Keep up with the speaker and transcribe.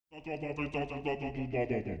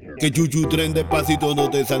Que chuchu tren despacito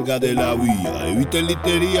no te salga de la vía. Evite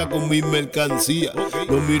listería con mis mercancías.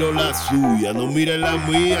 No miro la suya, no mire la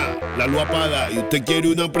mía. La luz apaga y usted quiere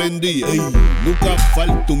una prendida. Ey, nunca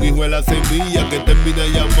falta un hijo de la semilla que termina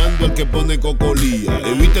llamando al que pone cocolía.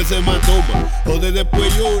 Evite ese matoma, jode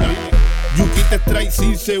después llora. Yuquita trae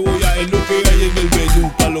sin cebolla, es lo que hay en el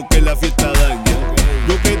menú pa' lo que la fiesta daña.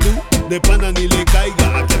 Lo que tú de pana ni le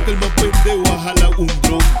caiga, acá está el más pendejo a jalar un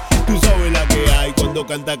dron. Tú sabes la que hay cuando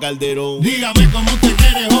canta Calderón. Dígame cómo usted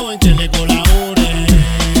quiere, joven, que le colabore.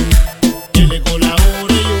 Que le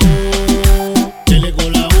colabore yo, que le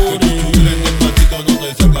colabore. Que tu tren despacito no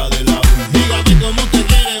te salga de la vida. Dígame cómo usted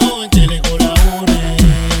quiere, joven, que le colabore.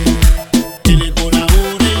 Que le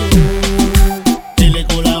colabore yo, que le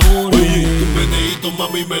colabore. Oye, tus meneitos,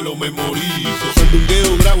 mami, me lo memorizo.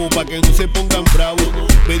 Sandungueo bravo pa' que no se pongan bravos.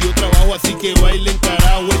 Me dio trabajo así que bailen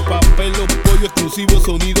carajo. El papel, los pollos exclusivos,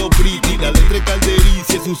 sonido pretty. La letra es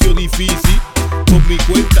caldericia, es sucio difícil. Con mi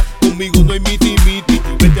cuenta, conmigo no hay miti-miti.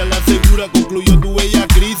 Vete a la segura, concluyó tu bella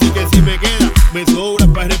crisis. Que si me queda, me sobra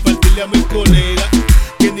para repartirle a mis colegas.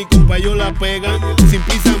 Que ni compa yo la pegan. Sin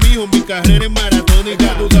prisa, mijo, mi carrera es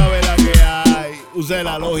maratónica. Tú sabes la que hay, use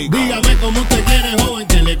la lógica. Dígame cómo usted quiere, joven,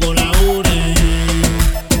 que le colabore.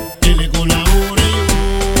 Que le colabore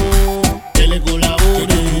yo, que le colabore.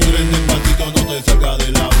 Que tu tren despacito no te salga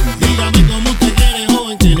de la vida. Dígame cómo usted quiere,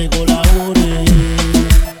 joven, que le colabore.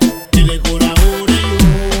 Que le colabore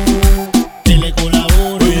yo, que le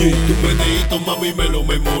colabore. Oye, tus meneitos, mami, me lo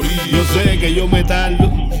memorizo. Yo sé que yo me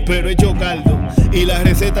tardo, pero echo caldo. Y la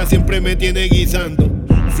receta siempre me tiene guisando.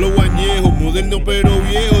 Flow añejo, moderno pero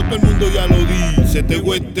viejo. Todo el mundo ya lo dice, te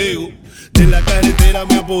huesteo. De la carretera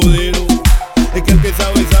me apodero. Es que el que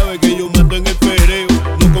sabe, sabe que yo mato en el perreo.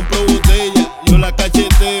 No compro botella, yo la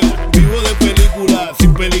cacheteo. Vivo de película,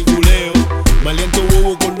 sin peliculeo. Maleanto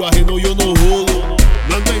bobo, con lo ajeno yo no jodo.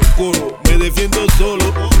 No ando en coro, me defiendo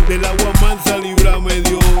solo. Del agua mansa líbrame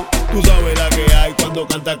Dios. Tú sabes la que hay cuando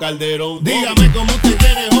canta Calderón. Dígame cómo usted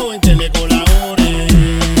quiere, joven, que le colabore.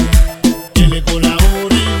 Que le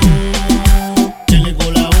colabore yo, que le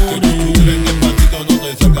colabore. Que tu tren despacito no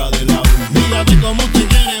te salga de la vida. Dígame cómo usted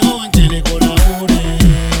quiere, joven, que le colabore.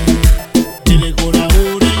 Que le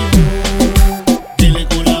colabore yo, que le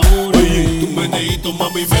colabore. Oye, tus meneitos,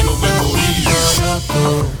 mami, me lo memorizo.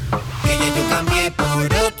 Que ya yo cambié por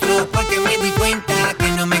otro, porque me di cuenta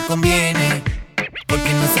que no me conviene.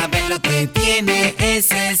 Porque no sabes lo que tiene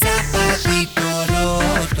ese zapatito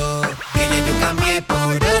roto. Que ya yo cambié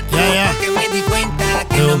por otro, porque me di cuenta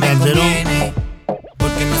que no me conviene.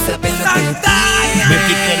 Porque no sabes lo que tiene. Me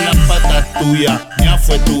quité las patas tuyas, ya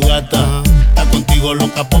fue tu gata. Está contigo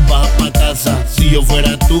loca, pues baja pa' casa. Si yo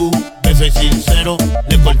fuera tú, te soy sincero,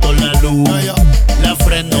 le corto la luz. La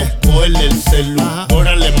freno, cogerle el celu.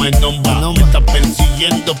 Órale, my number. Me está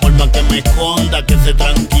persiguiendo por más que me esconda, que se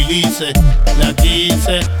tranquilice. La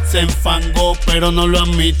quise, se enfangó, pero no lo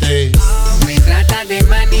admite. Me trata de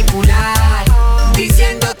manipular,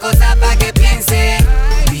 diciendo cosas pa' que piense.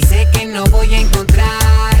 Dice que no voy a encontrar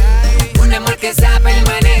un amor que sea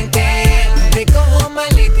permanente. Te cojo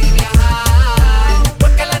maleta y viajar,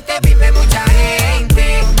 porque la te vive mucha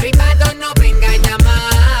gente. Privado no venga a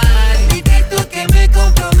llamar, directo que me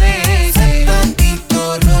compromete.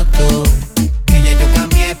 Zapatito roto, que ya yo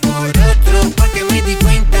cambié por otro, porque me di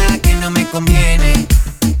cuenta que no me conviene.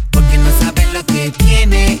 Porque no sabes lo que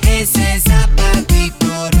tiene ese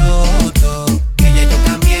zapatito roto. Que ya yo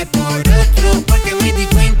cambié por otro, porque me di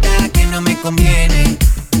cuenta que no me conviene.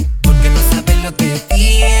 Porque no sabes lo que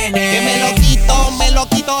tiene. Que me lo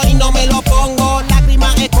quito y no me lo pongo.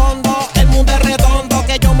 Lágrimas escondo, el mundo es redondo.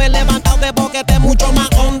 Que yo me he levantado de boquete mucho más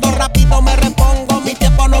hondo. Rápido me repongo, mi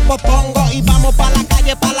tiempo no pospongo. Y vamos pa' la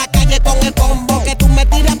calle con el combo. Que tú me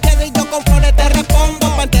tiras piedra y yo con flores te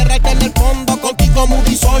respondo. Pa' enterrarte en el fondo, contigo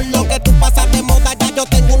muy solo. Que tú pasas de moda, ya yo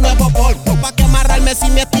tengo un nuevo polvo. Pa' que amarrarme si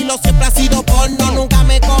mi estilo siempre ha sido porno. Nunca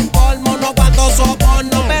me conformo, no guardo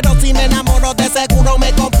soborno. Pero si me enamoro de seguro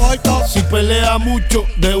me comporto. Si pelea mucho,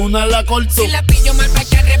 de una la corto. Si la pillo mal pa'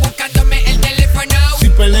 que rebuscándome el teléfono. Si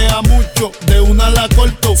pelea mucho, de una la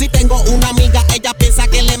corto. Si tengo una amiga, ella piensa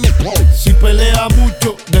que le meto. Si pelea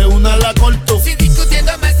mucho, de una la corto. Si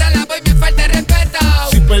discutiendo me sala voy me falta respeto.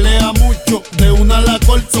 Si pelea mucho, de una la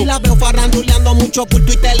corto. Si la veo faranduleando mucho por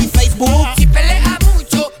Twitter y Facebook. Si pelea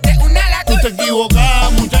mucho, de una la Tú te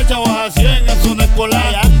equivocas, muchacha, vas a 100 en zona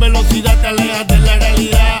escolar. En velocidad te alejas de la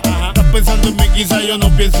realidad. Estás pensando en mí, quizá yo no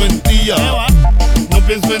pienso en ti ya. No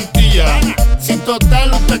pienso en ti ya. Si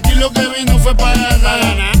total, usted aquí lo que vino fue para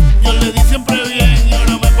ganar. Yo le di siempre bien y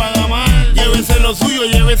ahora me paga mal. Llévese lo suyo,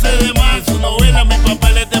 llévese de más. Su novela, mi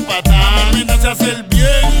papel es de patán. A mí me nace hacer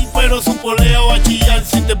bien, pero su polea va a chillar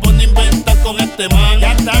si te pone a inventar con este man.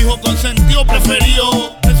 Ya está, hijo consentido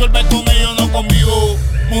preferido, resuelve con ellos, no conmigo.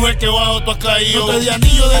 Mujer que bajo tú has caído, no te di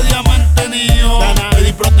anillo de diamante niño. Te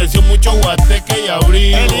di protección, mucho guate que ya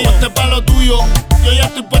abrí. Ponte pa' lo tuyo, yo ya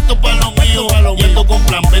estoy puesto pa' lo mío. Y ando con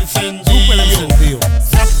plan B encendido.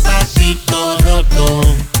 Zapatito roto,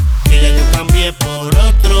 que ya yo cambié por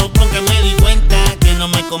otro, porque me di cuenta que no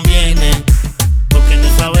me conviene, porque no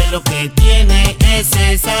sabes lo que tiene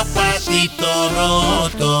ese zapatito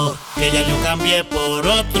roto. Que ya yo cambié por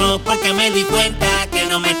otro, porque me di cuenta que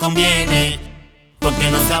no me conviene, porque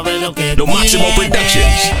no sabes lo que tiene. Máximo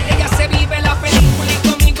Productions. Ella se vive la película y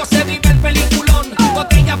conmigo se vive el peliculón.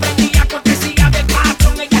 Botella prendida, cortesía del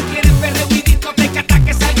patrón. Ella quiere perreo y discoteca hasta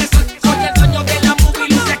que salga el sol. Soy el dueño de la movie,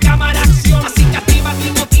 luce cámara acción. Así que actívate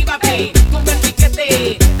y motívate, tumba el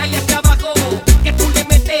piquete, dale hacia abajo, que tú le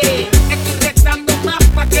metes. Estoy restando más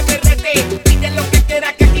pa' que me rete. Pide lo que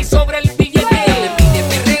quiera que aquí sobre el billete. Me pide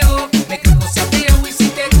perreo, me cago sateo y si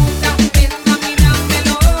te gusta, ven mami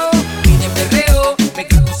dámelo. Pide perreo, me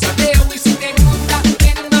cago sateo y si te gusta,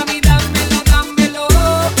 ven mami dámelo, dámelo.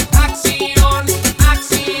 Acción,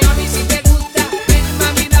 acción y si te gusta, ven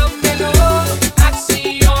mami dámelo.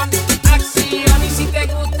 Acción, acción y si te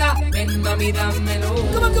gusta, ven mami dámelo.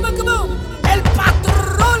 Come on, el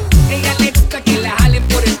patrón. Ella le gusta que la jalen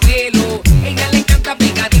por el pelo, ella le encanta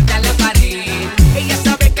pegadita a la pared. Ella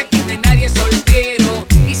sabe que aquí no hay nadie soltero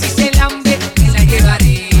y si se lambe me la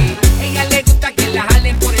llevaré. Ella le gusta que la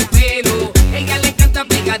jalen por el pelo, ella le encanta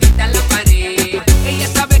pegadita a la pared. Ella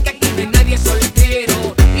sabe que aquí no hay nadie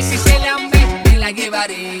soltero y si se lambe me la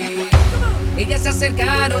llevaré. Ellas se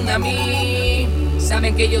acercaron a mí,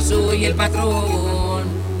 saben que yo soy el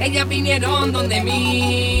patrón. Ellas vinieron donde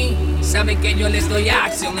mí, saben que yo les doy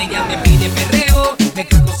acción. Ella me pide perreo, me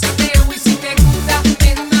cago sateo y si te gusta,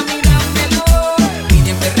 ven mami dámelo.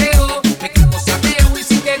 Pide perreo, me cago sateo y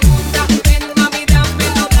si te gusta, ven mami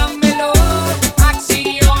dámelo, dámelo.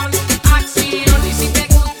 Acción, acción y si te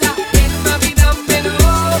gusta, ven mami dámelo.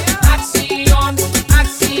 Acción,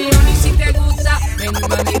 acción y si te gusta, ven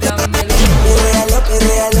mami dámelo. Perréalo,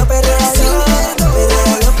 perréalo, perréalo.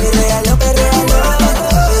 Perréalo, perréalo, perréalo.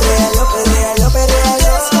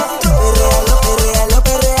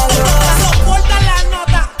 Soporta la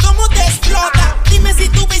nota, cómo te explota. Dime si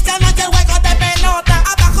tú viste anoche el juego de pelota.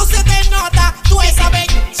 Abajo se te nota, tú esa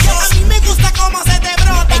bella. A mí me gusta cómo se te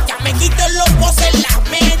brota. Ella me quita los poses, la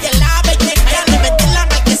media, la belleza. Le mete la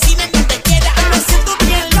marquesina en donde quiera. Me siento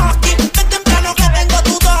bien lucky, de temprano que tengo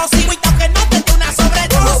tu dosis. Cuidado que no te dé una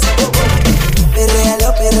sobredosis. Perréalo,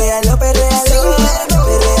 perréalo, perréalo.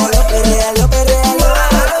 Perréalo, perréalo, perréalo.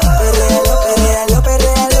 Perréalo, perréalo,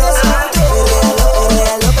 perréalo. Perréalo,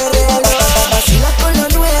 perréalo, perréalo. Vacila con lo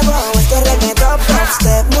nuevo, este reggaeton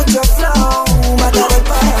dubstep, mucho flow, mata del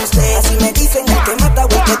paste. Así me dicen el que mata o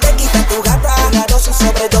el que te quita tu gata. Una dosis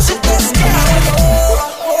sobre dosis de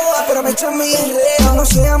aprovecha mi reo, no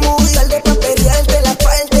sea muy tarde pa' pelearte la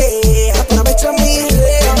parte. Aprovecha mi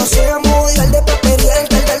reo, no sea muy tarde pa'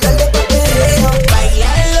 pelearte, tarde pa' perreo.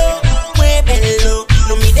 Bailalo, muévelo,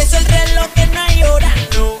 no mires el reloj que no hay hora,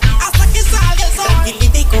 no. Hasta que salga el sol,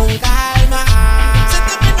 tranquilita y con calma. Se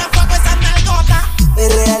te viene a fuego esa nalgota.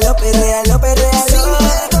 Perréalo, perréalo, perréalo.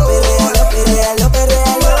 Perréalo, perréalo,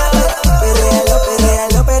 perréalo. Perréalo,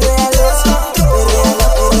 perréalo, perréalo. Perréalo,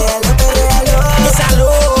 perréalo, perréalo. Esa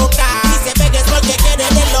loca, si se pega es porque quiere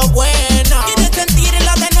de lo bueno. Quiere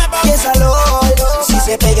sentirlo de nuevo. Y esa loca, si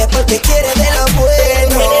se pega es porque quiere de lo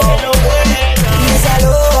bueno. Y esa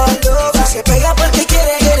loca, si se pega porque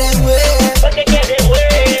quiere bueno.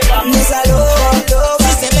 Y esa loca,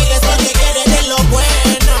 Si se pega es porque quiere de lo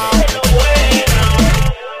bueno.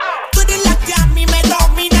 Tú eres la que a mí me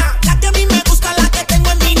domina, la que a mí me gusta, la que tengo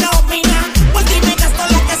en mi nómina. Pues dime gasto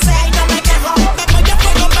lo que sea y no me quejo. Me voy a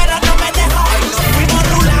fuego pero no me dejo. Nos fuimos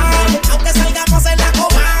rular, aunque salgamos en la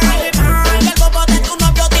coma. Y el bobo de tu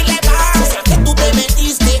novio dile va. Si que tú te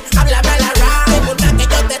metiste, háblame a la rap. Por más que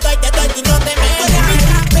yo te doy y no te metas. Tú eres mi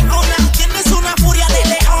campeona, tienes una furia de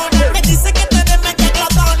leona. Me dice que tú eres media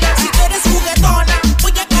glotona. Si tú eres juguetona,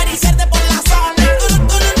 voy a acariciarte por la zona. Tú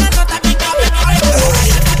no nota mi cabeza.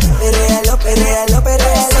 perréalo, perréalo,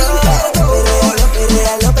 perréalo. Perréalo,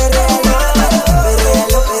 perréalo, perréalo.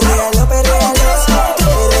 Perréalo, perréalo, perréalo.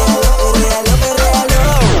 Perréalo, perréalo.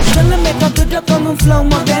 Yo le meto duro con un flow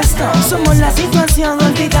modesto. Somos la situación,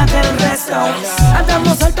 olvídate del resto.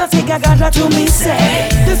 Andamos alto así que agarra tu mise.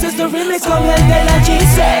 This is the remix con el de la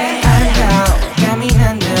GC. Ando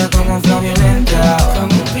caminando como un flow violento,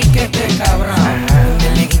 como un piquete cabrón.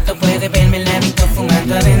 El neguito puede verme el labito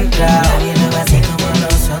fumando adentro. Nadie lo hace como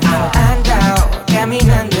nosotros. Ando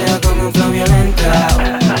caminando como un flow violento.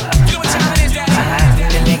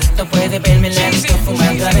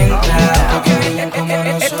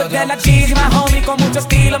 Jeezy, my homie, con mucho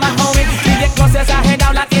estilo, my homie. Y de closet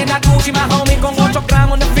exagerado, la tienda Gucci, my homie. Con 8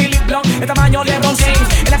 gramos de Philip Blanc, el tamaño de LeBron James.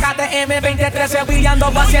 En la KTM 2013,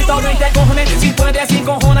 brillando pa' 120 cojones. Si puedes, sin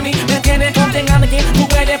cojones a mí, ¿me entiendes? Contengan aquí, tú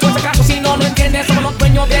puedes, por si acaso, si no lo entiendes. Somos los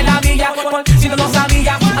dueños de la villa, si no lo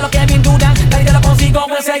sabía. A lo que bien dudan, la idea lo consigo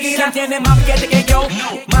enseguida. Tiene más piquete que yo,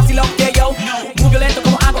 más estilo que yo. Muy violento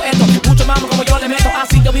como hago esto, mucho más como yo le meto.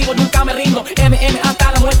 Así yo vivo, nunca me rindo. MM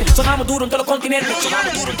hasta la muerte, sonamos duro en todos los continentes.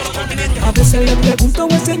 A veces le pregunto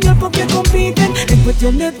al señor por qué compiten. En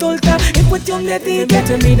cuestión de torta, en cuestión de ticket.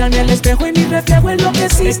 Se miran en el espejo y mi reflejo es lo que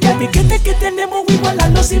existe. El piquete que tenemos igualar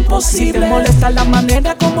los imposibles. Te molesta la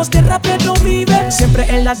manera como este rapero vive. Siempre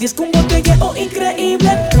en la disco un botellero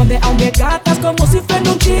increíble. Donde aún me gatas como si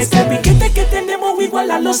fuera un chiste. El piquete que tenemos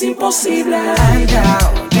igualar los imposibles.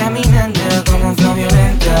 Andao, caminando como un flow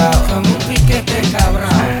violento, como un piquete cabrón.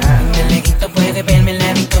 En el leguito puede verme el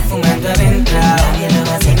levito fumando adentro. Nadie lo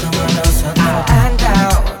va a hacer como nosotros.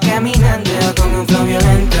 Andao, caminando como un flow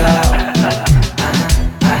violento.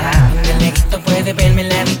 En el leguito puede verme el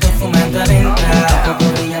levito fumando adentro.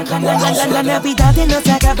 La Navidad y no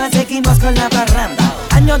se acaba, seguimos con la parranda.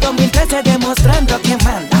 Año 2013 demostrando quién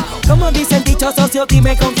manda. Como dice el dicho socio,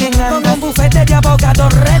 dime con quién anda. Con un bufete de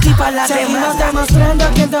abogados ready para la seguimos demostrando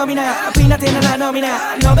quién domina. Pina tiene la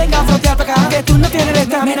nómina. No venga a frontear para acá, que tú no tienes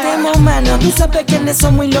estamina. Metemos mano, tú sabes quiénes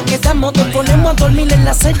somos y lo que damos. Te ponemos a dormir en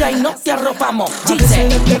la celda y no te arropamos. A veces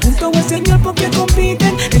le pregunto al señor por qué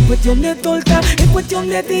compiten. En cuestión de torta, en cuestión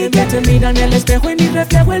de ticket. Se miran en el espejo y mi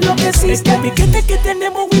reflejo es lo que existe. El piquete que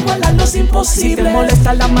tenemos igualar los imposibles. Te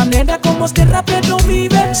molesta la manera como este rapero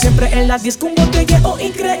vive. Siempre en la disco un botellero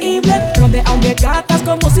increíble. Donde aún me gatas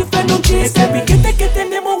como si fuera un chiste. El piquete que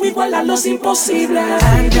tenemos igualar los imposibles.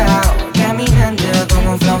 Andao, caminando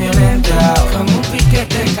como un flow violento, como un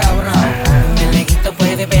piquete cabrón. En el leguito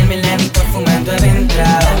puede verme el levito fumando adentro.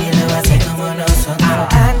 Nadie lo va a hacer como nosotros.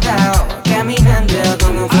 Andao, caminando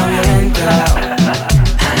como un flow violento.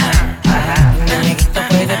 En el leguito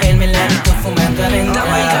puede verme el levito fumando adentro.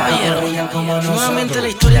 Damas y caballeros, nuevamente la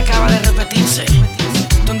historia acaba de repetirse,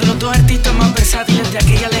 donde los dos artistas más versátiles de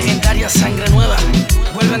aquella legendaria sangre nueva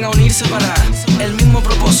vuelven a unirse para